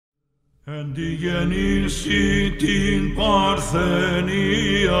Εν τη γεννήση την παρθενίανε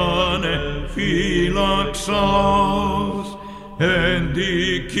φύλαξας, εν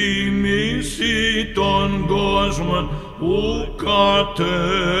τη κοιμήση των κόσμων ου κατέλειπες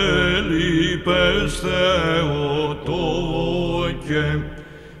Θεοτόκε,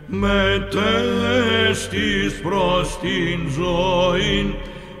 μετέστης προς την ζωήν,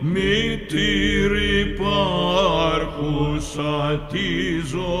 μητήρ υπάρχουσα της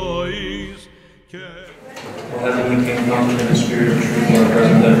ζωής. Heavenly King, fountain of the Spirit of truth, Lord,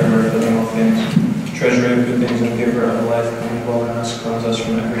 present everywhere, filling all things, treasurer of good things and giver of life, come and dwell in us, cleanse us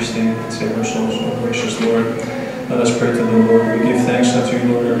from every stain, and save our souls. O gracious Lord, let us pray to the Lord. We give thanks unto you,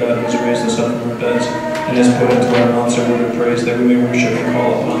 Lord our God, who has raised us up from our beds, and has put into our mouths a word of praise, that we may worship and call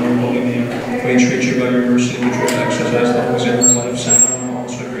upon your holy name. We entreat you by your mercy, which was exercised always in our life, send down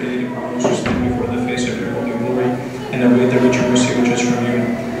also your aid upon us who stand before the face of your holy glory, and await the rich mercy which is from you.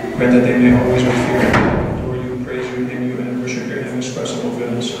 Grant that they may always with fear adore you, praise you, hymn you, and worship your inexpressible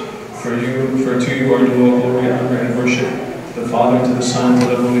goodness. For to you are due all glory, honor, and worship, to the Father, and to the Son, and to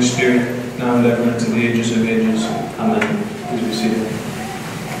the Holy Spirit, now and ever, and to the ages of ages. Amen. Please be seated.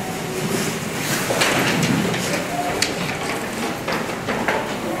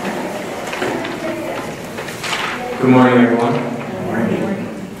 Good morning, everyone. Good morning.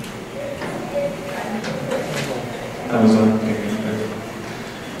 That was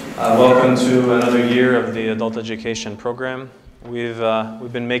welcome to another year of the adult education program. We've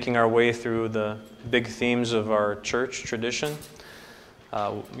been making our way through the big themes of our church tradition.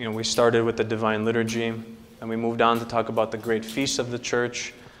 We started with the Divine Liturgy, and we moved on to talk about the great feasts of the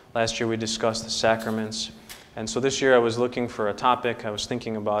church. Last year we discussed the sacraments. And so this year I was looking for a topic, I was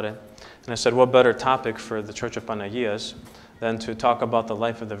thinking about it, and I said, what better topic for the Church of Panagias than to talk about the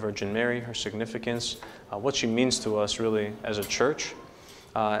life of the Virgin Mary, her significance, what she means to us really as a church,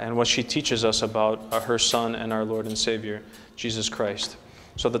 and what she teaches us about her Son and our Lord and Savior, Jesus Christ.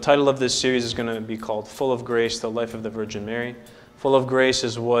 So the title of this series is going to be called Full of Grace, the Life of the Virgin Mary. Full of grace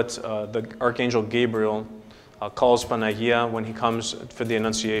is what the Archangel Gabriel calls Panagia when he comes for the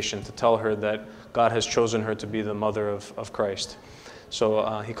Annunciation, to tell her that God has chosen her to be the mother of Christ.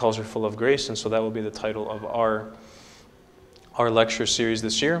 So he calls her full of grace, and so that will be the title of our lecture series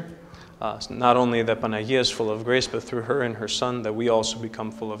this year. Not only that Panagia is full of grace, but through her and her Son, that we also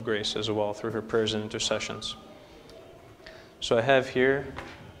become full of grace as well, through her prayers and intercessions. So I have here,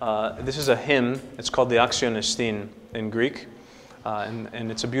 this is a hymn. It's called the Axionestin in Greek.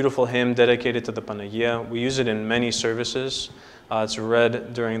 And it's a beautiful hymn dedicated to the Panagia. We use it in many services. It's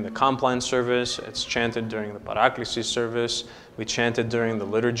read during the Compline service. It's chanted during the Paraklesis service. We chant it during the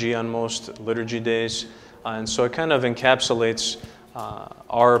liturgy on most liturgy days. And so it kind of encapsulates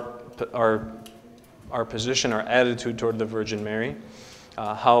our position, our attitude toward the Virgin Mary,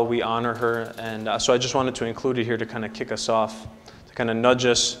 how we honor her. And so I just wanted to include it here to kind of kick us off, to kind of nudge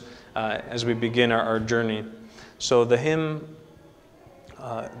us as we begin our journey. So the hymn,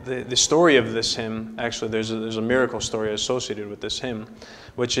 the story of this hymn, actually there's a miracle story associated with this hymn,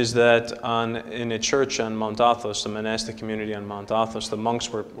 which is that in a church on Mount Athos, the monastic community on Mount Athos, the monks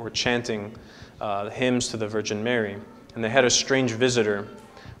were chanting hymns to the Virgin Mary, and they had a strange visitor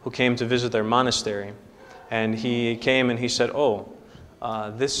who came to visit their monastery, and he came and he said,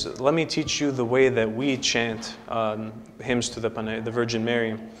 let me teach you the way that we chant hymns to the Virgin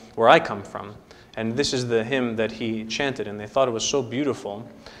Mary where I come from. And this is the hymn that he chanted, and they thought it was so beautiful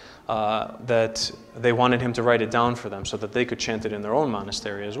that they wanted him to write it down for them so that they could chant it in their own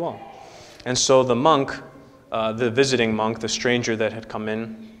monastery as well. And so the monk, the visiting monk, the stranger that had come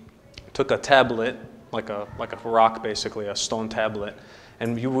in, took a tablet, like a rock basically, a stone tablet,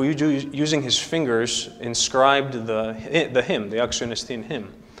 and using his fingers inscribed the hymn, the Axionestin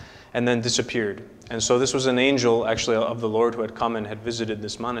hymn, and then disappeared. And so this was an angel, actually, of the Lord who had come and had visited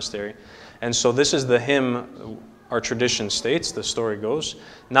this monastery. And so this is the hymn our tradition states, the story goes,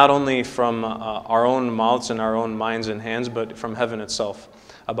 not only from our own mouths and our own minds and hands, but from heaven itself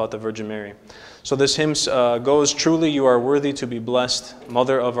about the Virgin Mary. So this hymn goes, truly you are worthy to be blessed,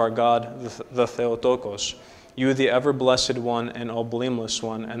 Mother of our God, the Theotokos, you the ever-blessed one and all blameless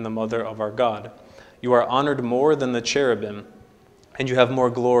one, and the Mother of our God. You are honored more than the cherubim, and you have more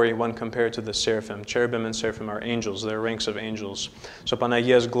glory when compared to the seraphim. Cherubim and seraphim are angels. They're ranks of angels. So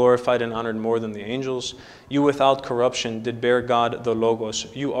Panagia is glorified and honored more than the angels. You without corruption did bear God the Logos.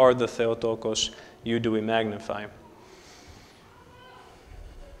 You are the Theotokos. You do we magnify.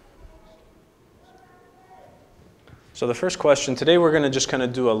 So the first question, today we're going to just kind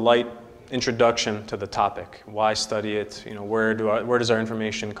of do a light introduction to the topic. Why study it? Where does our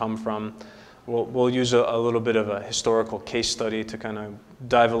information come from? we'll use a little bit of a historical case study to kind of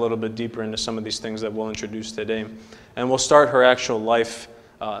dive a little bit deeper into some of these things that we'll introduce today. And we'll start her actual life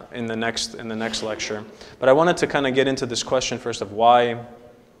in the next lecture. But I wanted to kind of get into this question first of why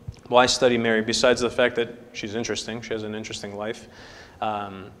study Mary, besides the fact that she's interesting, she has an interesting life.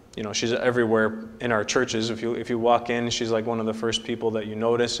 She's everywhere in our churches. If you walk in, she's like one of the first people that you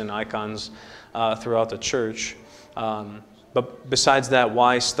notice and icons throughout the church. But besides that,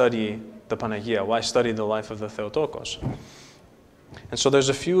 why study the Panagia? Why study the life of the Theotokos? And so there's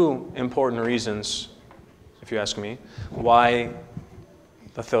a few important reasons, if you ask me, why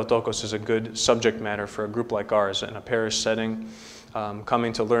the Theotokos is a good subject matter for a group like ours in a parish setting,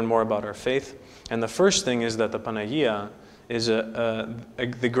 coming to learn more about our faith. And the first thing is that the Panagia is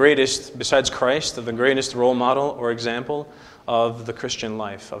the greatest, besides Christ, the greatest role model or example of the Christian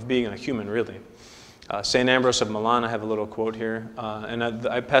life, of being a human, really. St. Ambrose of Milan, I have a little quote here, and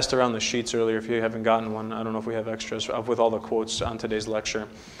I passed around the sheets earlier. If you haven't gotten one, I don't know if we have extras with all the quotes on today's lecture.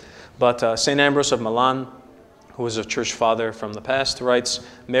 But St. Ambrose of Milan, who was a church father from the past, writes,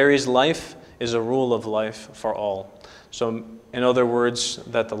 "Mary's life is a rule of life for all." So, in other words,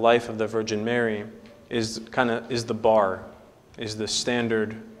 that the life of the Virgin Mary is the bar, is the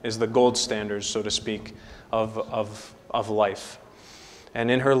standard, is the gold standard, so to speak, of life.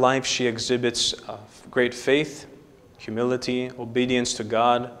 And in her life, she exhibits great faith, humility, obedience to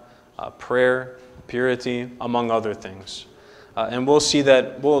God, prayer, purity, among other things. And we'll see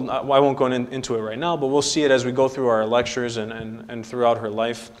that, I won't go into it right now, but we'll see it as we go through our lectures and throughout her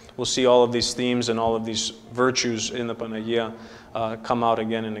life. We'll see all of these themes and all of these virtues in the Panagia come out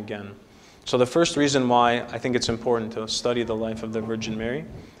again and again. So the first reason why I think it's important to study the life of the Virgin Mary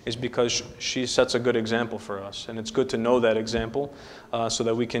is because she sets a good example for us. And it's good to know that example so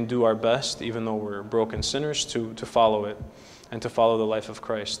that we can do our best, even though we're broken sinners, to follow it and to follow the life of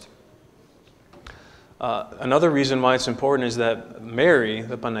Christ. Another reason why it's important is that Mary,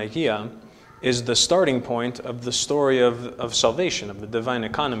 the Panagia, is the starting point of the story of salvation, of the divine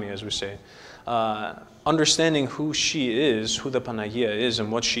economy, as we say. Understanding who she is, who the Panagia is,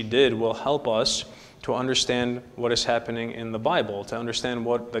 and what she did will help us to understand what is happening in the Bible, to understand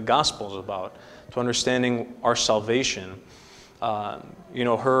what the gospel is about, to understanding our salvation. I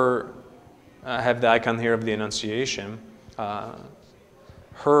have the icon here of the Annunciation.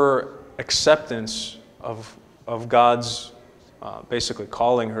 Her acceptance of God's basically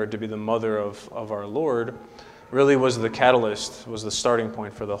calling her to be the mother of our Lord really was the catalyst, was the starting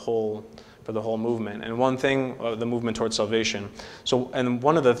point for the whole movement. And one thing, the movement towards salvation. And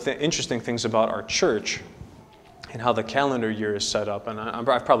one of the interesting things about our church and how the calendar year is set up, and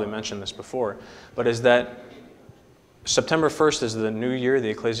I've probably mentioned this before, but is that September 1st is the new year, the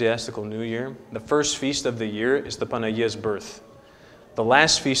ecclesiastical new year. The first feast of the year is the Panagia's birth. The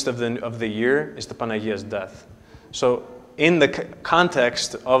last feast of the year is the Panagia's death. So in the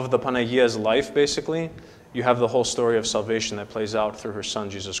context of the Panagia's life, basically, you have the whole story of salvation that plays out through her son,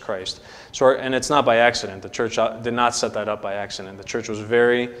 Jesus Christ. And it's not by accident. The church did not set that up by accident. The church was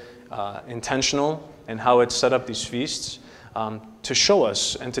very intentional in how it set up these feasts to show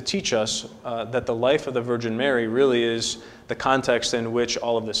us and to teach us that the life of the Virgin Mary really is the context in which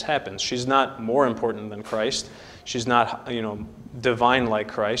all of this happens. She's not more important than Christ. She's not, divine like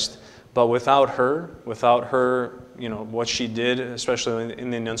Christ. But without her, what she did, especially in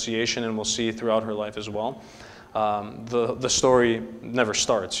the Annunciation, and we'll see throughout her life as well, the story never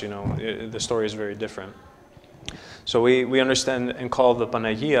starts. The story is very different. So we understand and call the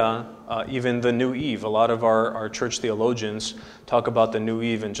Panagia even the new Eve. A lot of our church theologians talk about the new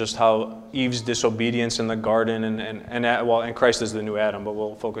Eve and just how Eve's disobedience in the garden and Christ is the new Adam, but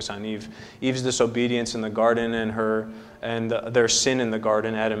we'll focus on Eve. Eve's disobedience in the garden and their sin in the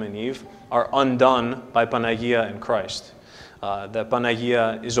garden, Adam and Eve, are undone by Panagia and Christ. That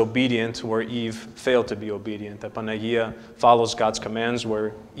Panagia is obedient where Eve failed to be obedient. That Panagia follows God's commands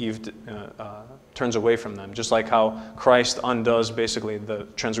where Eve turns away from them, just like how Christ undoes basically the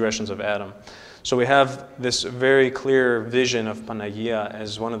transgressions of Adam. So we have this very clear vision of Panagia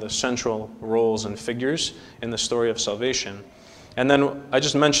as one of the central roles and figures in the story of salvation. And then I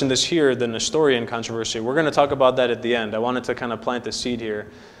just mentioned this here, the Nestorian controversy. We're going to talk about that at the end. I wanted to kind of plant the seed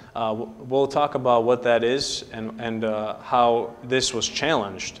here. We'll talk about what that is and how this was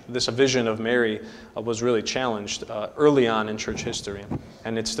challenged. This vision of Mary was really challenged early on in church history,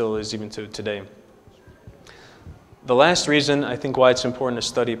 and it still is even to today. The last reason I think why it's important to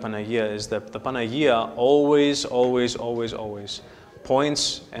study Panagia is that the Panagia always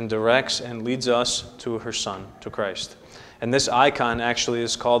points and directs and leads us to her son, to Christ. And this icon actually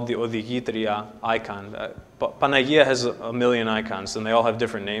is called the Odigitria icon. Panagia has a million icons, and they all have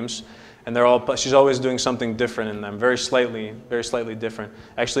different names. And she's always doing something different in them, very slightly different.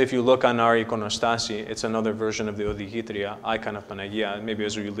 Actually, if you look on our iconostasi, it's another version of the Odigitria, icon of Panagia. Maybe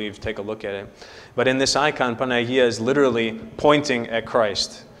as you leave, take a look at it. But in this icon, Panagia is literally pointing at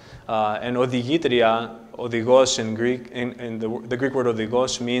Christ. And Odigitria, odigos in Greek, the Greek word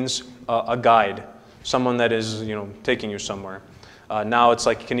odigos means a guide, someone that is, taking you somewhere. Now it's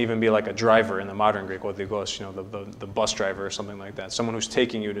like, it can even be like a driver in the modern Greek, odigos, the bus driver or something like that, someone who's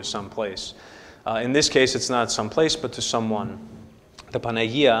taking you to some place. In this case, it's not some place, but to someone. The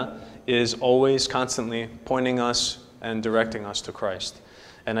Panagia is always constantly pointing us and directing us to Christ.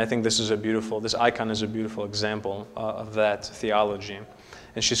 And I think this icon is a beautiful example of that theology.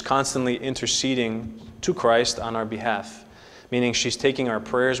 And she's constantly interceding to Christ on our behalf, meaning she's taking our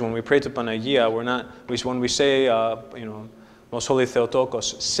prayers. When we pray to Panagia, when we say, Most Holy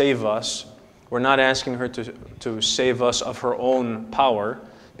Theotokos, save us, we're not asking her to save us of her own power,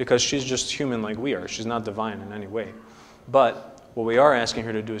 because she's just human like we are. She's not divine in any way. But what we are asking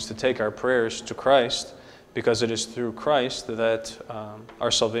her to do is to take our prayers to Christ, because it is through Christ that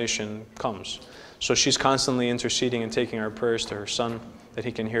our salvation comes. So she's constantly interceding and taking our prayers to her Son, that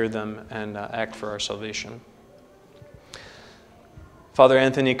he can hear them and act for our salvation. Father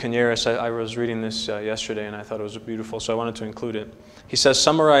Anthony Cañeras, I was reading this yesterday and I thought it was beautiful, so I wanted to include it. He says,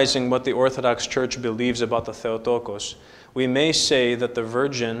 summarizing what the Orthodox Church believes about the Theotokos, we may say that the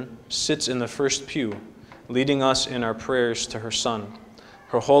Virgin sits in the first pew, leading us in our prayers to her Son.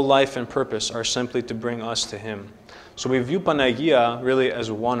 Her whole life and purpose are simply to bring us to him. So we view Panagia really as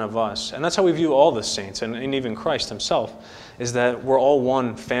one of us. And that's how we view all the saints, and even Christ himself, is that we're all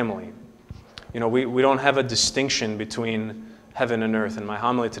one family. We don't have a distinction between heaven and earth. In my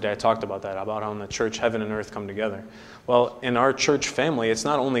homily today, I talked about that, about how in the church, heaven and earth come together. Well, in our church family, it's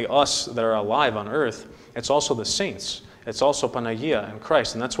not only us that are alive on earth, it's also the saints. It's also Panagia and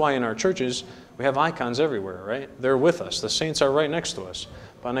Christ. And that's why in our churches, we have icons everywhere, right? They're with us. The saints are right next to us.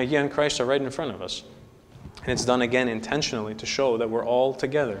 Panagia and Christ are right in front of us. And it's done again intentionally to show that we're all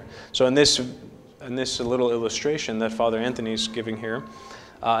together. So in this little illustration that Father Anthony's giving here,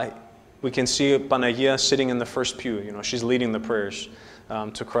 we can see Panagia sitting in the first pew. She's leading the prayers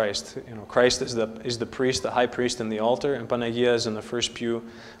to Christ. Christ is the priest, the high priest in the altar, and Panagia is in the first pew,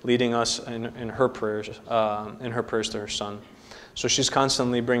 leading us in her prayers to her Son. So she's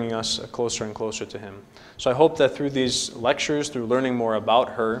constantly bringing us closer and closer to him. So I hope that through these lectures, through learning more about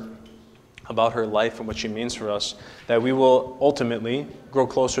her life and what she means for us, that we will ultimately grow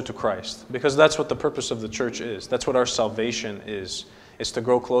closer to Christ. Because that's what the purpose of the church is. That's what our salvation is to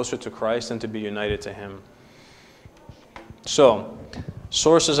grow closer to Christ and to be united to him. So,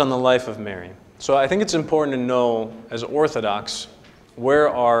 sources on the life of Mary. So I think it's important to know, as Orthodox, where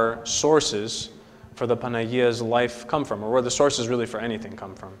our sources for the Panagia's life come from, or where the sources really for anything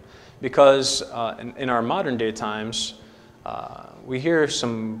come from. Because in our modern day times, we hear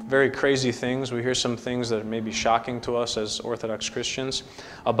some very crazy things. We hear some things that may be shocking to us as Orthodox Christians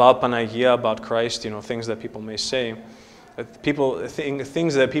about Panagia, about Christ, things that people may say.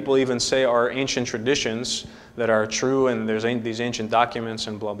 Things that people even say are ancient traditions that are true, and there's these ancient documents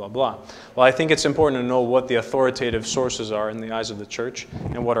and blah, blah, blah. Well, I think it's important to know what the authoritative sources are in the eyes of the church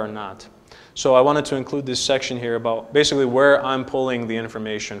and what are not. So I wanted to include this section here about basically where I'm pulling the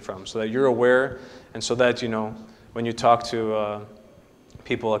information from, so that you're aware, and so that, when you talk to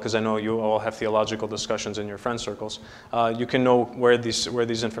people, because I know you all have theological discussions in your friend circles, you can know where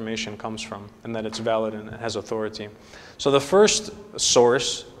these information comes from, and that it's valid and it has authority. So the first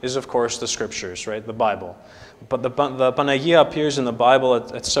source is, of course, the Scriptures, right? The Bible. But the Panagia appears in the Bible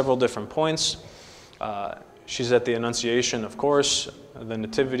at several different points. She's at the Annunciation, of course, the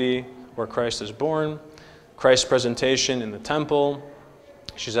Nativity, where Christ is born, Christ's presentation in the temple.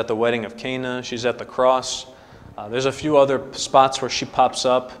 She's at the wedding of Cana. She's at the cross. There's a few other spots where she pops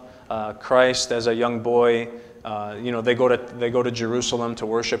up. Christ as a young boy, they go to Jerusalem to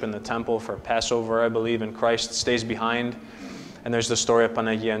worship in the temple for Passover, I believe, and Christ stays behind. And there's the story of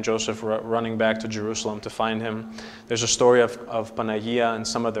Panagia and Joseph running back to Jerusalem to find him. There's a story of Panagia and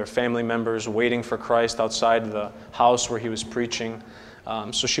some of their family members waiting for Christ outside the house where he was preaching.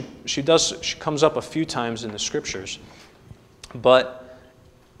 So she comes up a few times in the Scriptures. But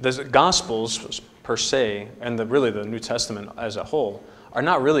the Gospels per se, and really the New Testament as a whole, are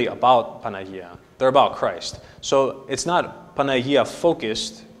not really about Panagia. They're about Christ. So it's not Panagia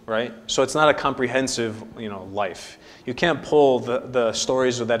focused, right? So it's not a comprehensive, life. You can't pull the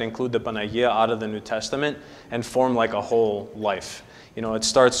stories that include the Panagia out of the New Testament and form like a whole life. It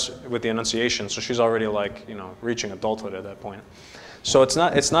starts with the Annunciation, so she's already reaching adulthood at that point. So it's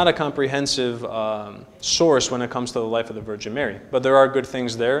not a comprehensive source when it comes to the life of the Virgin Mary. But there are good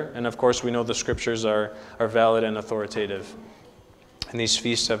things there, and of course we know the scriptures are valid and authoritative. And these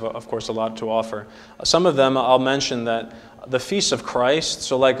feasts have, of course, a lot to offer. Some of them, I'll mention that the feasts of Christ,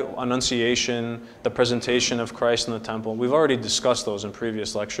 so like Annunciation, the presentation of Christ in the temple, we've already discussed those in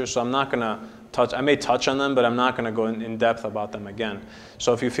previous lectures, so I'm not going to touch, I may touch on them, but I'm not going to go in depth about them again.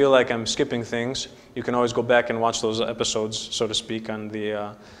 So if you feel like I'm skipping things, you can always go back and watch those episodes, so to speak, on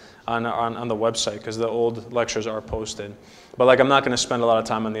the website, because the old lectures are posted. But like, I'm not going to spend a lot of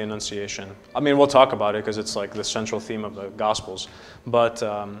time on the Annunciation. I mean, we'll talk about it because it's like the central theme of the Gospels. But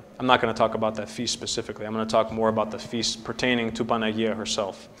I'm not going to talk about that feast specifically. I'm going to talk more about the feast pertaining to Panagia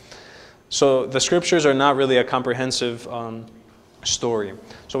herself. So the scriptures are not really a comprehensive story.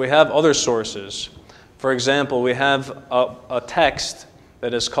 So we have other sources. For example, we have a text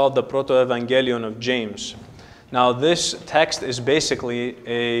that is called the Proto-Evangelion of James. Now, this text is basically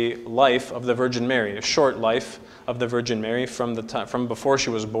a life of the Virgin Mary, a short life of the Virgin Mary from before she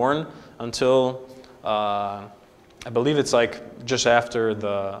was born until I believe it's like just after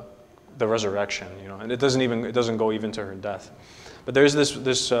the resurrection, you know, and it doesn't go even to her death. But there's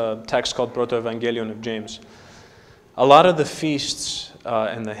this text called Proto-Evangelion of James. A lot of the feasts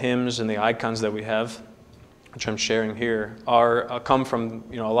and the hymns and the icons that we have, which I'm sharing here, come from,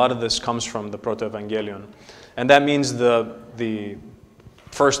 you know, a lot of this comes from the Proto-Evangelion. And that means the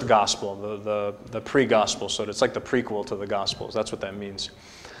first gospel, the pre-gospel, so it's like the prequel to the Gospels. That's what that means.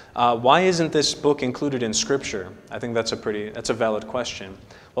 Why isn't this book included in Scripture? I think that's a valid question.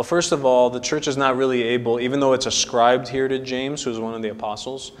 Well, first of all, the church is not really able, even though it's ascribed here to James, who's one of the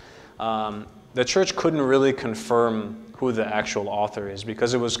apostles, the church couldn't really confirm who the actual author is,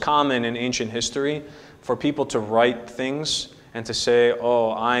 because it was common in ancient history for people to write things and to say,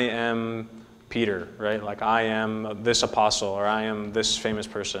 oh, I am Peter, right? Like, I am this apostle, or I am this famous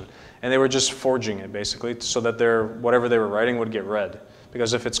person. And they were just forging it, basically, so that whatever they were writing would get read.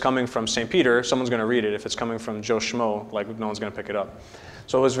 Because if it's coming from St. Peter, someone's going to read it. If it's coming from Joe Schmo, like, no one's going to pick it up.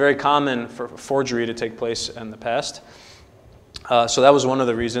 So it was very common for forgery to take place in the past. So that was one of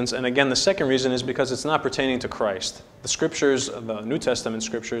the reasons. And again, the second reason is because it's not pertaining to Christ. The scriptures, the New Testament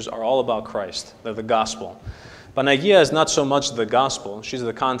scriptures, are all about Christ. They're the gospel. Panagia is not so much the gospel, she's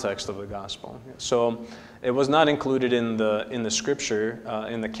the context of the gospel. So it was not included in the scripture,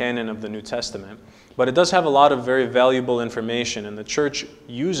 in the canon of the New Testament. But it does have a lot of very valuable information, and the church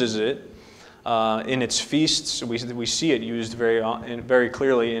uses it in its feasts. We see it used very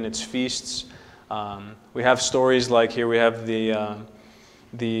clearly in its feasts. We have stories like here we have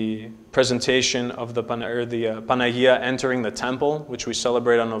the presentation of the Panagia entering the temple, which we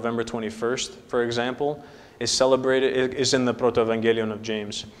celebrate on November 21st, for example, is in the Proto-Evangelion of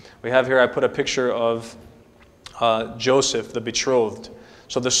James. We have here, I put a picture of Joseph, the betrothed.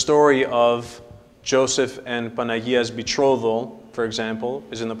 So the story of Joseph and Panagia's betrothal, for example,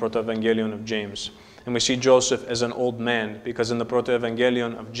 is in the Proto-Evangelion of James. And we see Joseph as an old man, because in the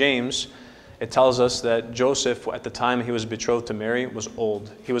Proto-Evangelion of James, it tells us that Joseph, at the time he was betrothed to Mary, was old.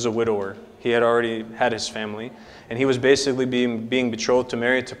 He was a widower. He had already had his family. And he was basically being betrothed to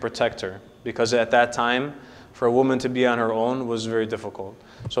Mary to protect her, because at that time, for a woman to be on her own was very difficult.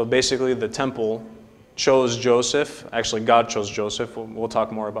 So basically the temple chose Joseph. Actually, God chose Joseph. We'll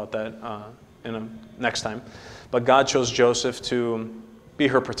talk more about that next time. But God chose Joseph to be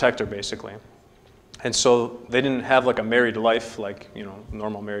her protector, basically. And so they didn't have like a married life like, you know,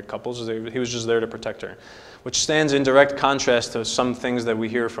 normal married couples. He was just there to protect her, which stands in direct contrast to some things that we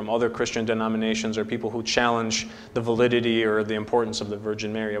hear from other Christian denominations or people who challenge the validity or the importance of the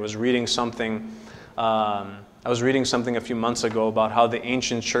Virgin Mary. I was reading something a few months ago about how the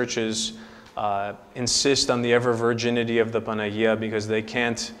ancient churches insist on the ever-virginity of the Panagia because they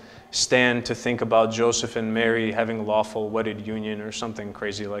can't stand to think about Joseph and Mary having lawful wedded union or something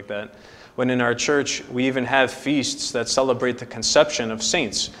crazy like that. When in our church, we even have feasts that celebrate the conception of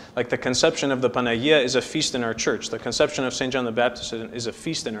saints. Like the conception of the Panagia is a feast in our church. The conception of St. John the Baptist is a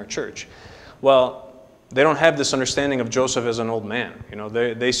feast in our church. Well, they don't have this understanding of Joseph as an old man. You know,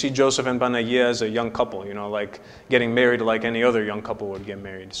 they see Joseph and Panagia as a young couple, you know, like getting married like any other young couple would get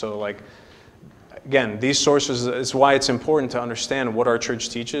married. So like, again, these sources is why it's important to understand what our church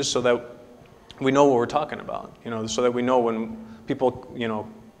teaches so that we know what we're talking about, you know, so that we know when people, you know,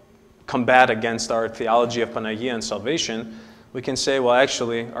 combat against our theology of Panagia and salvation, we can say, well,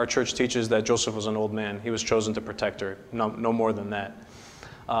 actually, our church teaches that Joseph was an old man. He was chosen to protect her, no more than that.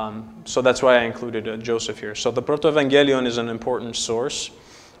 So that's why I included Joseph here. So the Proto-Evangelion is an important source.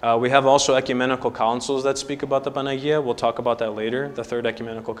 We have also ecumenical councils that speak about the Panagia. We'll talk about that later. The Third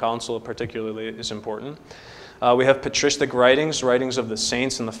Ecumenical Council particularly is important. We have patristic writings, writings of the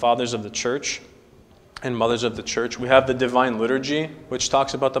saints and the fathers of the church and mothers of the church. We have the Divine Liturgy, which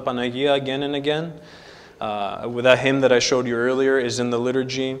talks about the Panagia again and again. With that hymn that I showed you earlier is in the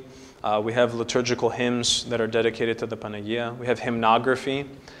liturgy. We have liturgical hymns that are dedicated to the Panagia. We have hymnography,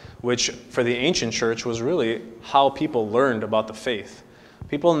 which for the ancient church was really how people learned about the faith.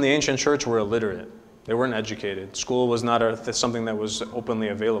 People in the ancient church were illiterate. They weren't educated. School was not something that was openly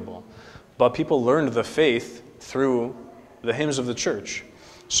available. But people learned the faith through the hymns of the church.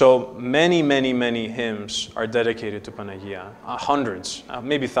 So many, many, many hymns are dedicated to Panagia. Hundreds,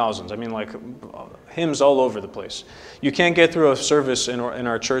 maybe thousands. I mean, like hymns all over the place. You can't get through a service in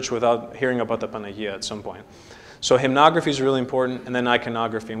our church without hearing about the Panagia at some point. So hymnography is really important, and then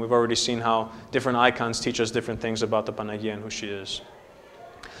iconography. And we've already seen how different icons teach us different things about the Panagia and who she is.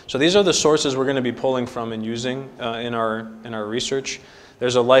 So these are the sources we're going to be pulling from and using in our research.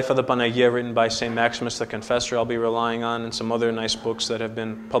 There's a Life of the Panagia written by St. Maximus the Confessor I'll be relying on, and some other nice books that have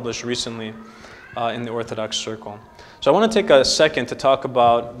been published recently in the Orthodox circle. So I want to take a second to talk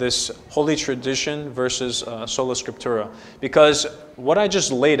about this holy tradition versus sola scriptura, because what I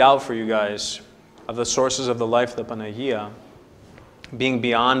just laid out for you guys of the sources of the life of the Panagia being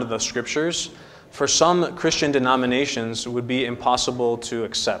beyond the scriptures, for some Christian denominations would be impossible to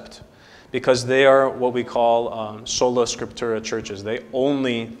accept, because they are what we call sola scriptura churches.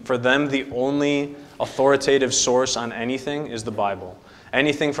 For them, the only authoritative source on anything is the Bible.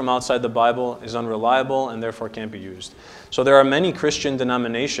 Anything from outside the Bible is unreliable and therefore can't be used. So there are many Christian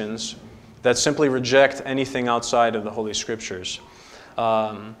denominations that simply reject anything outside of the Holy Scriptures,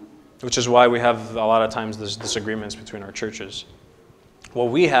 which is why we have a lot of times these disagreements between our churches.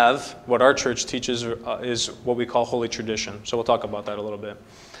 What our church teaches is what we call holy tradition. So we'll talk about that a little bit.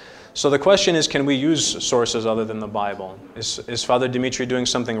 So the question is, can we use sources other than the Bible? Is Father Dimitri doing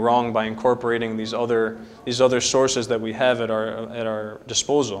something wrong by incorporating these other sources that we have at our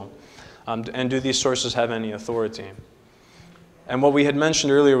disposal? And do these sources have any authority? And what we had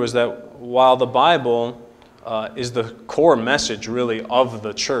mentioned earlier was that while the Bible is the core message really of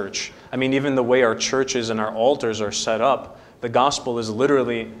the church, I mean, even the way our churches and our altars are set up, the gospel is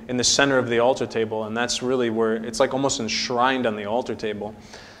literally in the center of the altar table, and that's really where it's like almost enshrined on the altar table.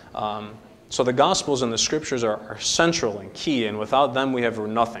 So the Gospels and the Scriptures are central and key, and without them we have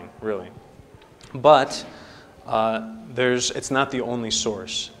nothing, really. But it's not the only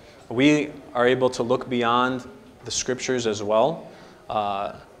source. We are able to look beyond the Scriptures as well,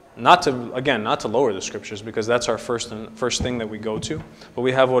 not to lower the Scriptures, because that's our first thing that we go to, but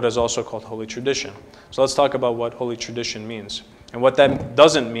we have what is also called holy tradition. So let's talk about what holy tradition means. And what that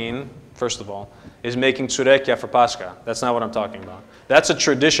doesn't mean, first of all, is making tsurekia for Pascha. That's not what I'm talking about. That's a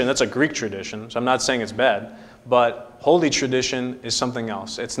tradition, that's a Greek tradition, so I'm not saying it's bad, but holy tradition is something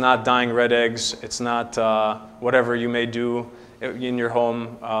else. It's not dyeing red eggs, it's not whatever you may do in your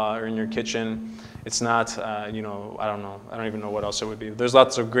home or in your kitchen. It's not, I don't know, I don't even know what else it would be. There's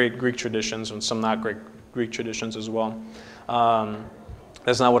lots of great Greek traditions and some not great Greek traditions as well.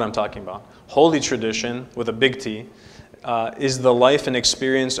 That's not what I'm talking about. Holy tradition, with a big T, is the life and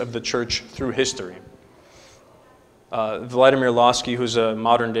experience of the church through history. Vladimir Lossky, who's a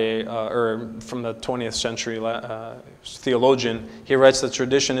modern day, or from the 20th century theologian, he writes that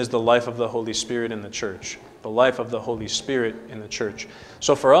tradition is the life of the Holy Spirit in the church. The life of the Holy Spirit in the church.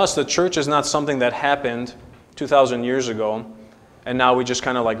 So for us, the church is not something that happened 2,000 years ago, and now we just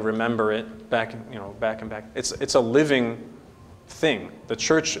kind of like remember it back and back. It's a living thing. The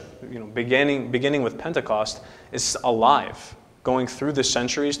church, beginning with Pentecost, is alive, going through the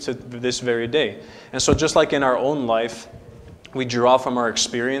centuries to this very day. And so just like in our own life, we draw from our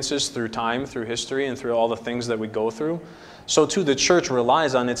experiences through time, through history, and through all the things that we go through, so too the church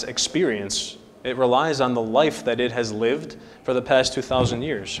relies on its experience. It relies on the life that it has lived for the past 2,000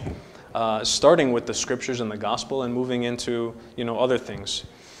 years, starting with the Scriptures and the Gospel and moving into other things.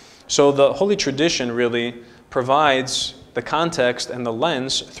 So the Holy Tradition really provides the context and the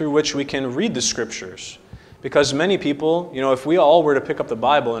lens through which we can read the Scriptures. Because many people, if we all were to pick up the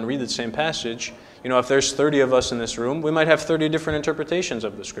Bible and read the same passage, if there's 30 of us in this room, we might have 30 different interpretations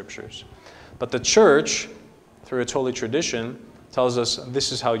of the Scriptures. But the Church, through its Holy Tradition, tells us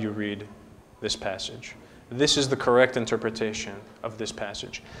this is how you read this passage. This is the correct interpretation of this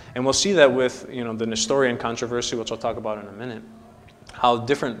passage. And we'll see that with the Nestorian controversy, which I'll talk about in a minute, how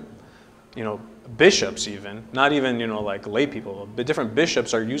different bishops even, not even like lay people, but different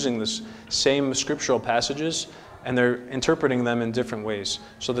bishops are using this same scriptural passages and they're interpreting them in different ways.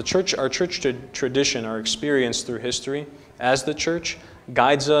 So our church tradition, our experience through history as the church,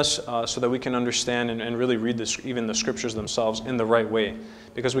 guides us so that we can understand and really read even the scriptures themselves in the right way.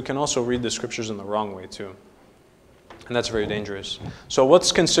 Because we can also read the scriptures in the wrong way too. And that's very dangerous. So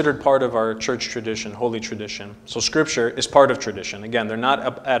what's considered part of our church tradition, holy tradition? So scripture is part of tradition. Again, they're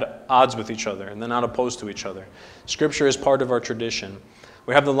not at odds with each other, and they're not opposed to each other. Scripture is part of our tradition.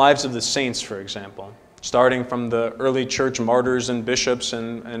 We have the lives of the saints, for example, starting from the early church martyrs and bishops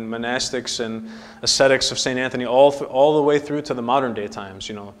and monastics and ascetics of St. Anthony, all the way through to the modern day times,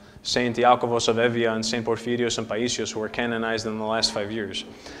 you know, St. Iakovos of Evia and St. Porphyrios and Paisios, who were canonized in the last 5 years.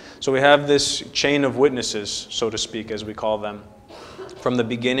 So we have this chain of witnesses, so to speak, as we call them, from the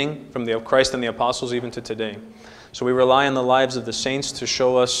beginning, from the Christ and the apostles, even to today. So we rely on the lives of the saints to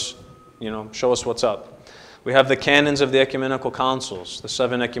show us, show us what's up. We have the canons of the ecumenical councils, the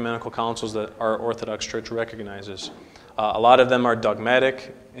 7 ecumenical councils that our Orthodox Church recognizes. A lot of them are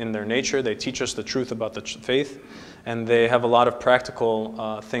dogmatic in their nature. They teach us the truth about the faith, and they have a lot of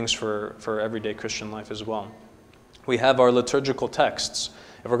practical things for everyday Christian life as well. We have our liturgical texts.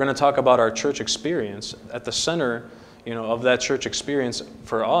 If we're going to talk about our church experience, at the center, of that church experience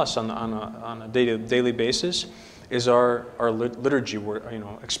for us on a daily basis is our liturgy,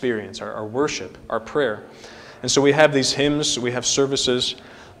 experience, our worship, our prayer. And so we have these hymns, we have services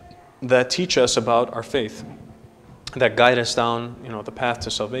that teach us about our faith, that guide us down, the path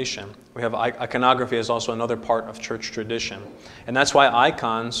to salvation. We have iconography as also another part of church tradition. And that's why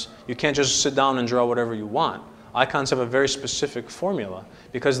icons, you can't just sit down and draw whatever you want. Icons have a very specific formula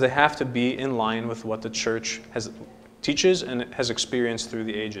because they have to be in line with what the church teaches and has experienced through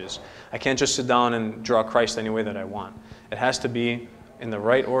the ages. I can't just sit down and draw Christ any way that I want. It has to be in the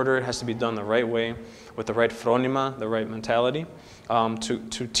right order. It has to be done the right way with the right phronima, the right mentality,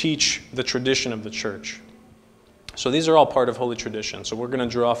 to teach the tradition of the church. So these are all part of holy tradition. So we're going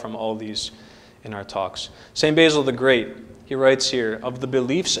to draw from all these in our talks. St. Basil the Great, he writes here, of the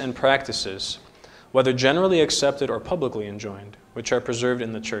beliefs and practices, whether generally accepted or publicly enjoined, which are preserved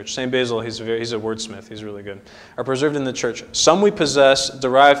in the church. St. Basil, he's a wordsmith, he's really good, are preserved in the church. Some we possess,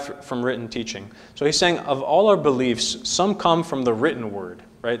 derived from written teaching. So he's saying of all our beliefs, some come from the written word,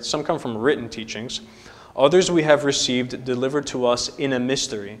 right? Some come from written teachings. Others we have received, delivered to us in a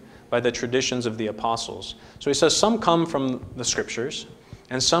mystery by the traditions of the apostles. So he says some come from the scriptures,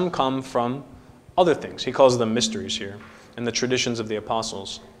 and some come from other things. He calls them mysteries here, and the traditions of the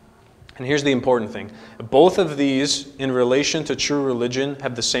apostles. And here's the important thing. Both of these, in relation to true religion,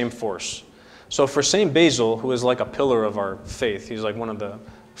 have the same force. So for St. Basil, who is like a pillar of our faith, he's like one of the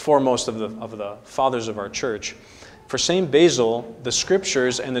foremost of the fathers of our church. For St. Basil, the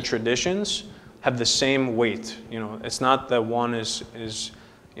scriptures and the traditions have the same weight. It's not that one is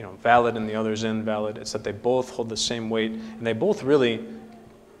valid and the other is invalid. It's that they both hold the same weight, and they both really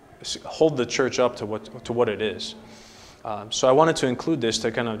hold the church up to what it is. So I wanted to include this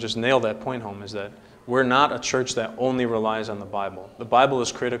to kind of just nail that point home, is that we're not a church that only relies on the Bible. The Bible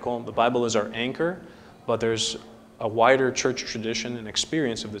is critical. The Bible is our anchor, but there's a wider church tradition and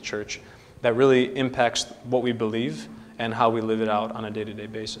experience of the church that really impacts what we believe and how we live it out on a day-to-day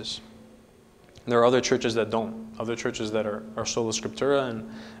basis. There are other churches that don't, other churches that are sola scriptura, and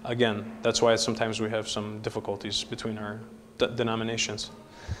again, that's why sometimes we have some difficulties between our denominations.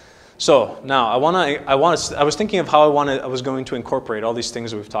 So now I was thinking of how I was going to incorporate all these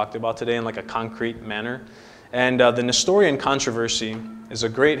things that we've talked about today in like a concrete manner. And the Nestorian controversy is a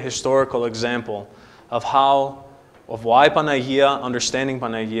great historical example of why Panagia, understanding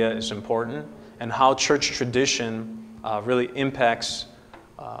Panagia is important, and how church tradition really impacts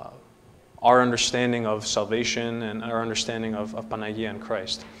our understanding of salvation and our understanding of Panagia and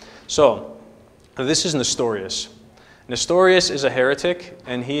Christ. So this is Nestorius. Nestorius is a heretic,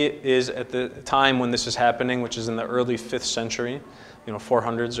 and he is at the time when this is happening, which is in the early 5th century,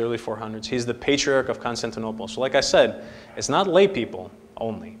 400s, early 400s. He's the Patriarch of Constantinople. So like I said, it's not lay people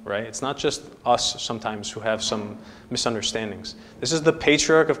only, right? It's not just us sometimes who have some misunderstandings. This is the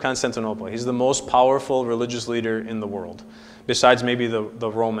Patriarch of Constantinople. He's the most powerful religious leader in the world, besides maybe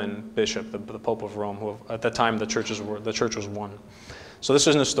the Roman bishop, the Pope of Rome, who at that time the church was one. So this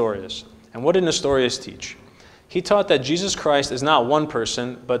is Nestorius. And what did Nestorius teach? He taught that Jesus Christ is not one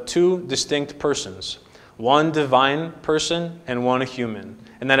person, but 2 distinct persons. One divine person and one human.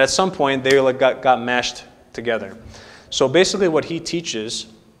 And that at some point they got mashed together. So basically what he's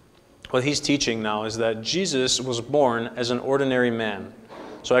teaching now is that Jesus was born as an ordinary man.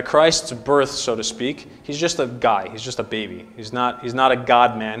 So at Christ's birth, so to speak, he's just a guy, he's just a baby. He's not a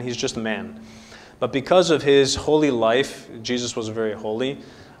God man, he's just a man. But because of his holy life, Jesus was very holy,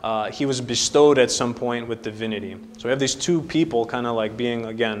 he was bestowed at some point with divinity. So we have these 2 people kind of like being,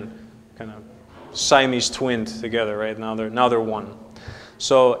 again, kind of Siamese twinned together, right? Now they're one.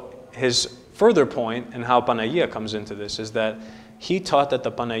 So his further point, and how Panagia comes into this, is that he taught that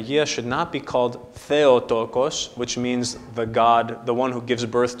the Panagia should not be called Theotokos, which means the God, the one who gives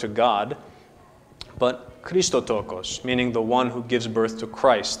birth to God, but Christotokos, meaning the one who gives birth to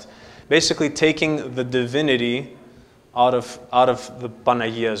Christ. Basically taking the divinity out of the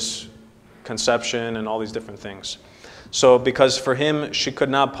Panagia's conception and all these different things. So because for him, she could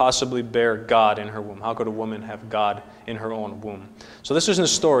not possibly bear God in her womb. How could a woman have God in her own womb? So this is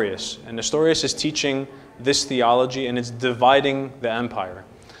Nestorius, and Nestorius is teaching this theology, and it's dividing the empire.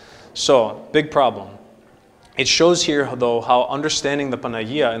 So, big problem. It shows here, though, how understanding the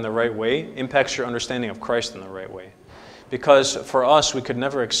Panagia in the right way impacts your understanding of Christ in the right way. Because for us, we could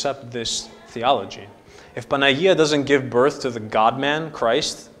never accept this theology. If Panagia doesn't give birth to the God-man,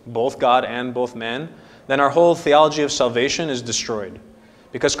 Christ, both God and both man, then our whole theology of salvation is destroyed.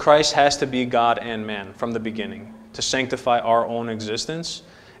 Because Christ has to be God and man from the beginning to sanctify our own existence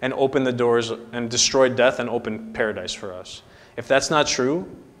and open the doors and destroy death and open paradise for us. If that's not true,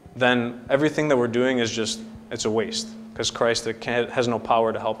 then everything that we're doing is just, it's a waste. Because Christ has no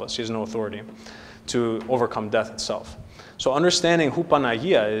power to help us. He has no authority to overcome death itself. So understanding who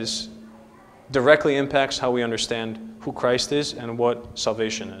Panagia is directly impacts how we understand who Christ is and what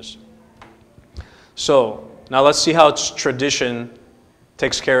salvation is. So now let's see how tradition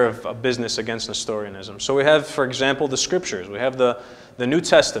takes care of a business against Nestorianism. So we have, for example, the scriptures. We have the New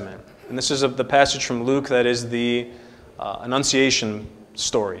Testament. And this is the passage from Luke that is the Annunciation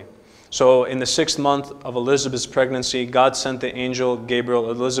story. So in the 6th month of Elizabeth's pregnancy, God sent the angel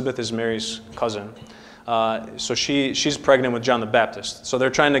Gabriel. Elizabeth is Mary's cousin. So she's pregnant with John the Baptist. So they're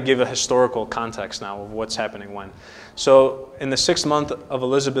trying to give a historical context now of what's happening when. So in the 6th month of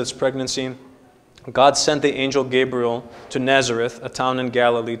Elizabeth's pregnancy, God sent the angel Gabriel to Nazareth, a town in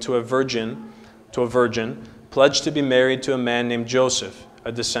Galilee, to a virgin, pledged to be married to a man named Joseph,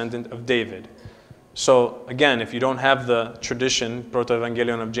 a descendant of David. So again, if you don't have the tradition,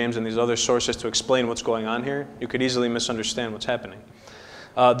 Proto-Evangelion of James and these other sources to explain what's going on here, you could easily misunderstand what's happening.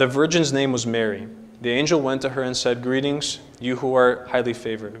 The virgin's name was Mary. The angel went to her and said, "Greetings, you who are highly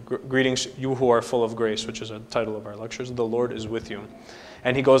favored. Greetings, you who are full of grace," which is a title of our lectures. "The Lord is with you."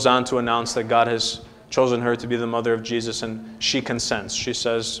 And he goes on to announce that God has chosen her to be the mother of Jesus, and she consents. She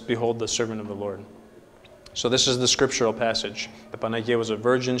says, "Behold, the servant of the Lord." So this is the scriptural passage. The Panagia was a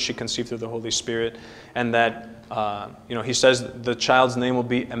virgin. She conceived through the Holy Spirit. And that, he says the child's name will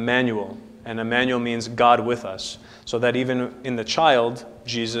be Emmanuel. And Emmanuel means God with us. So that even in the child,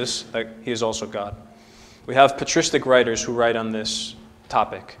 Jesus, that he is also God. We have patristic writers who write on this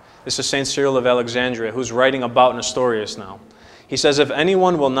topic. This is St. Cyril of Alexandria, who's writing about Nestorius now. He says, if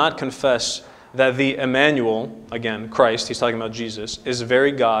anyone will not confess that the Emmanuel, again, Christ, he's talking about Jesus, is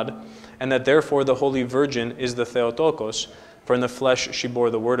very God, and that therefore the Holy Virgin is the Theotokos, for in the flesh she bore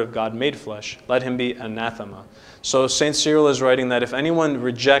the Word of God made flesh, let him be anathema. So St. Cyril is writing that if anyone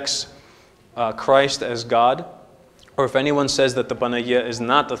rejects Christ as God, or if anyone says that the Panagia is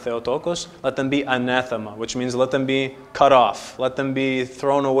not the Theotokos, let them be anathema, which means let them be cut off, let them be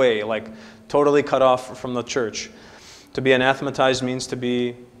thrown away, like totally cut off from the church. To be anathematized means to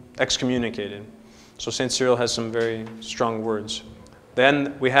be excommunicated. So St. Cyril has some very strong words.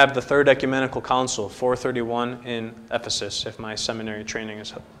 Then we have the Third Ecumenical Council, 431 in Ephesus, if my seminary training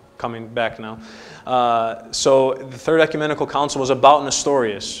is coming back now. So the Third Ecumenical Council was about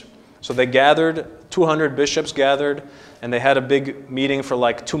Nestorius. So they gathered, 200 bishops gathered, and they had a big meeting for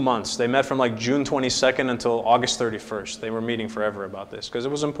like 2 months. They met from like June 22nd until August 31st. They were meeting forever about this because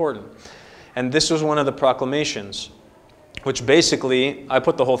it was important. And this was one of the proclamations, which basically, I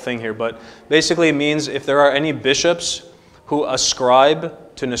put the whole thing here, but basically means if there are any bishops who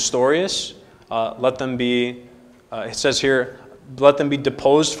ascribe to Nestorius, let them be, it says here, let them be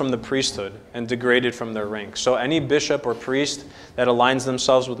deposed from the priesthood and degraded from their rank. So any bishop or priest that aligns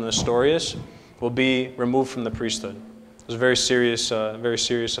themselves with Nestorius will be removed from the priesthood. It's a very serious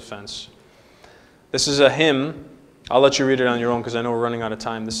offense. This is a hymn. I'll let you read it on your own because I know we're running out of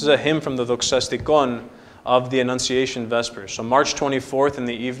time. This is a hymn from the Doxastikon of the Annunciation Vespers. So March 24th in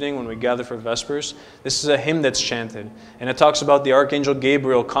the evening when we gather for Vespers, this is a hymn that's chanted. And it talks about the Archangel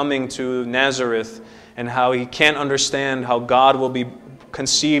Gabriel coming to Nazareth and how he can't understand how God will be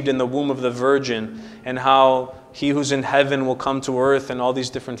conceived in the womb of the Virgin and how he who's in heaven will come to earth and all these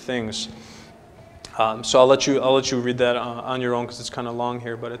different things. So I'll let you read that on your own because it's kind of long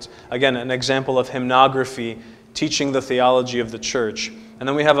here, but it's, again, an example of hymnography teaching the theology of the church. And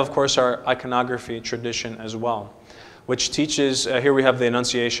then we have, of course, our iconography tradition as well, which teaches, here we have the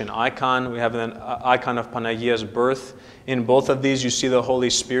Annunciation icon. We have an icon of Panagia's birth. In both of these, you see the Holy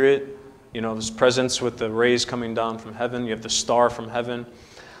Spirit You know, this presence with the rays coming down from heaven. You have the star from heaven.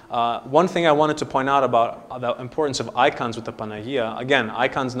 One thing I wanted to point out about the importance of icons with the Panagia, again,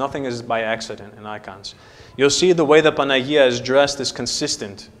 icons, nothing is by accident in icons. You'll see the way the Panagia is dressed is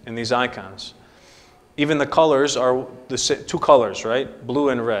consistent in these icons. Even the colors are the two colors, right? Blue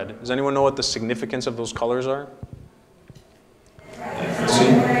and red. Does anyone know what the significance of those colors are?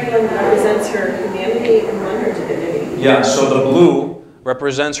 One represents her humanity and one her divinity. Yeah, so the blue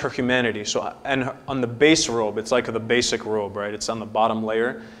represents her humanity. So, and on the base robe, it's like the basic robe, right? It's on the bottom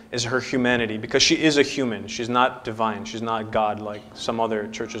layer, is her humanity, because she is a human. She's not divine. She's not God, like some other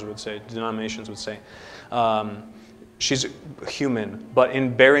churches would say, denominations would say. She's human, but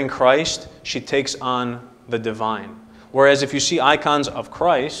in bearing Christ, she takes on the divine. Whereas if you see icons of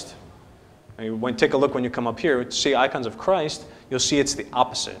Christ, take a look when you come up here, to see icons of Christ, you'll see it's the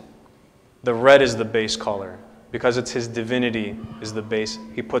opposite. The red is the base color, because it's his divinity is the base.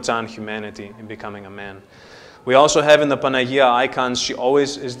 He puts on humanity in becoming a man. We also have in the Panagia icons, she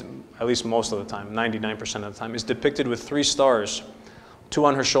always is, at least most of the time, 99% of the time, is depicted with 3 stars, 2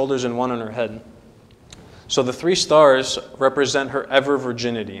 on her shoulders and 1 on her head. So the 3 stars represent her ever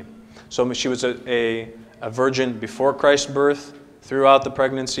virginity. So she was a virgin before Christ's birth, throughout the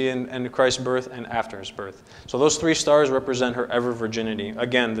pregnancy and Christ's birth, and after his birth. So those 3 stars represent her ever virginity.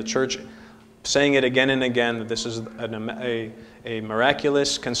 Again, the church saying it again and again that this is a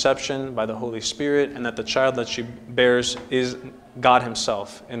miraculous conception by the Holy Spirit, and that the child that she bears is God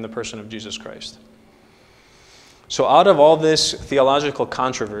himself in the person of Jesus Christ. So out of all this theological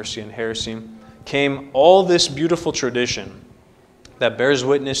controversy and heresy came all this beautiful tradition that bears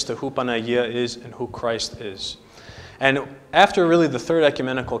witness to who Panagia is and who Christ is. And after really the Third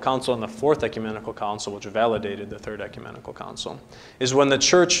Ecumenical Council and the Fourth Ecumenical Council, which validated the Third Ecumenical Council, is when the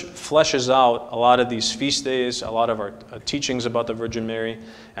Church fleshes out a lot of these feast days, a lot of our teachings about the Virgin Mary,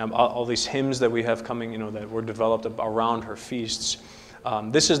 and all these hymns that we have coming, that were developed around her feasts.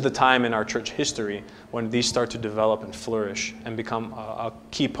 This is the time in our church history when these start to develop and flourish and become a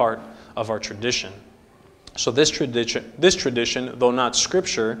key part of our tradition. So this tradition, though not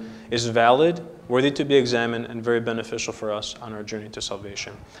scripture, is valid, worthy to be examined, and very beneficial for us on our journey to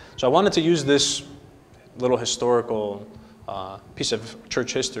salvation. So I wanted to use this little historical piece of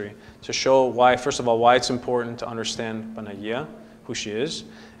church history to show why, first of all, why it's important to understand Panagia, who she is,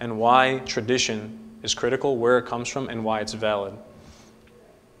 and why tradition is critical, where it comes from, and why it's valid.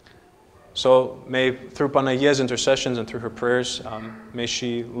 So may, through Panagia's intercessions and through her prayers, may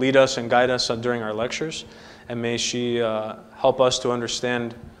she lead us and guide us during our lectures, and may she help us to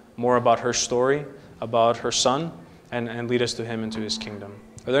understand more about her story, about her son, and lead us to him into his kingdom.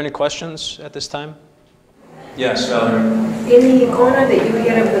 Are there any questions at this time? Yes, Valerie. In the icona that you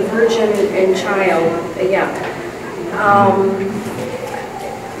get of the Virgin and Child,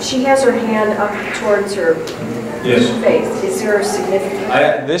 she has her hand up towards her face. Is there a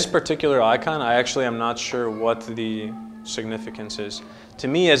significance? This particular icon, I actually am not sure what the significance is. To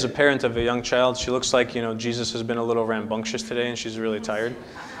me, as a parent of a young child, she looks like, Jesus has been a little rambunctious today and she's really tired.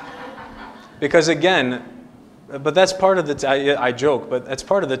 Because again, but that's part of the, I joke, but that's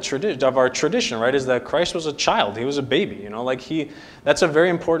part of the tradition, of our tradition, right, is that Christ was a child. He was a baby, that's a very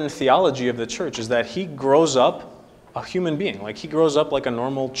important theology of the church, is that he grows up a human being. Like he grows up like a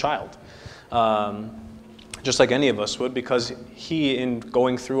normal child. Just like any of us would, because he, in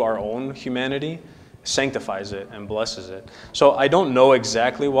going through our own humanity, sanctifies it and blesses it. So I don't know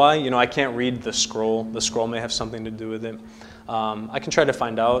exactly why. I can't read the scroll. The scroll may have something to do with it. I can try to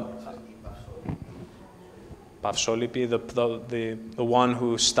find out. Pavsolipi, the one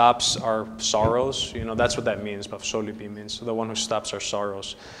who stops our sorrows. That's what that means. Pavsolipi means the one who stops our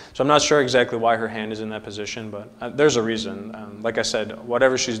sorrows. So I'm not sure exactly why her hand is in that position, but there's a reason. Like I said,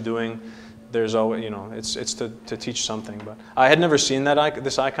 whatever she's doing, there's always, it's to teach something. But I had never seen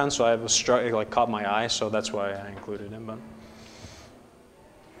this icon, so I was it caught my eye, so that's why I included it. But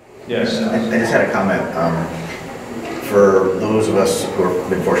yes, I just had a comment. For those of us who have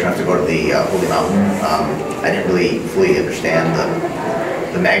been fortunate enough to go to the Holy Mountain, I didn't really fully understand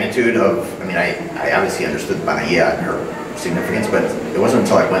the magnitude of. I obviously understood Panagia and her significance, but it wasn't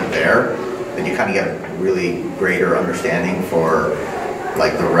until I went there that you kind of get a really greater understanding for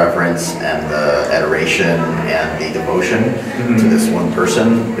like the reverence and the adoration and the devotion to this one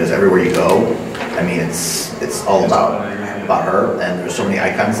person, because everywhere you go, it's all about her, and there's so many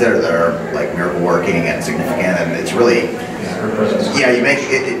icons there that are like miracle working and significant, and it's really, you make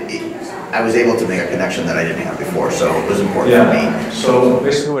it. I was able to make a connection that I didn't have before, so it was important for me. So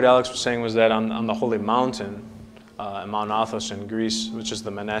basically what Alex was saying was that on the Holy Mountain, Mount Athos in Greece, which is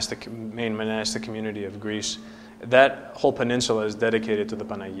the main monastic community of Greece, that whole peninsula is dedicated to the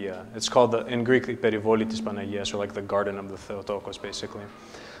Panagia. It's called, in Greek, the Perivoli tis Panagias, or like the Garden of the Theotokos, basically.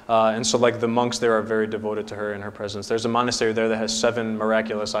 And so like the monks there are very devoted to her and her presence. There's a monastery there that has 7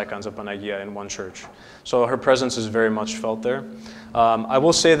 miraculous icons of Panagia in one church. So her presence is very much felt there. I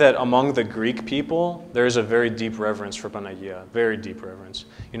will say that among the Greek people, there is a very deep reverence for Panagia, very deep reverence.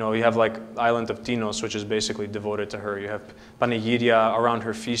 You know, you have like island of Tinos, which is basically devoted to her. You have Panagiria around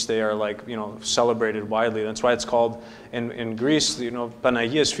her feast day are like, you know, celebrated widely. That's why it's called, in Greece, you know,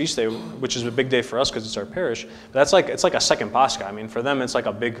 Panagia's feast day, which is a big day for us because it's our parish. But that's like, it's like a second Pascha. I mean, for them, it's like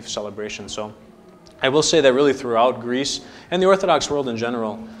a big celebration. So I will say that really throughout Greece and the Orthodox world in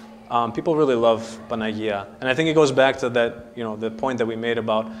general, people really love Panagia. And I think it goes back to that, you know, the point that we made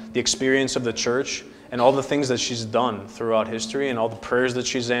about the experience of the church and all the things that she's done throughout history and all the prayers that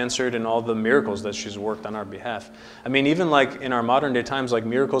she's answered and all the miracles that she's worked on our behalf. I mean, even like in our modern day times, like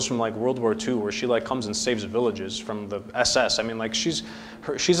miracles from like World War II where she like comes and saves villages from the SS. I mean, like she's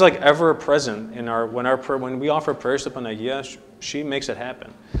like ever present in when we offer prayers to Panagia, she makes it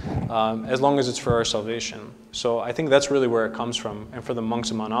happen, as long as it's for our salvation. So I think that's really where it comes from. And for the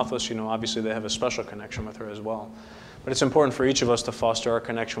monks of Mount Athos, you know, obviously they have a special connection with her as well. But it's important for each of us to foster our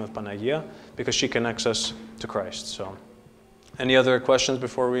connection with Panagia because she connects us to Christ. So, any other questions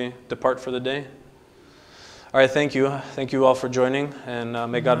before we depart for the day? All right, thank you. Thank you all for joining, and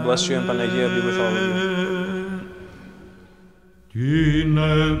may God bless you and Panagia be with all of you.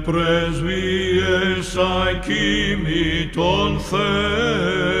 Tine presvies ακίμη των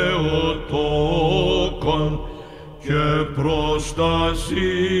Θεοτόκων και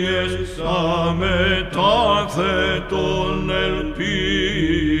προστασίες αμετάθετων ελπίδαν,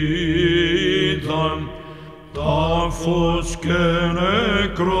 τάφος και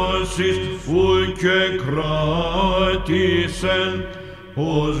νεκρόσεις που και κράτησεν,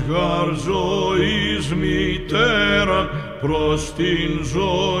 ως γαρ ζωής μητέρα προς την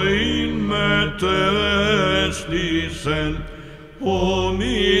ζωήν μετέστησεν, ο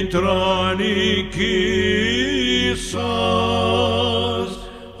μητρανικήσα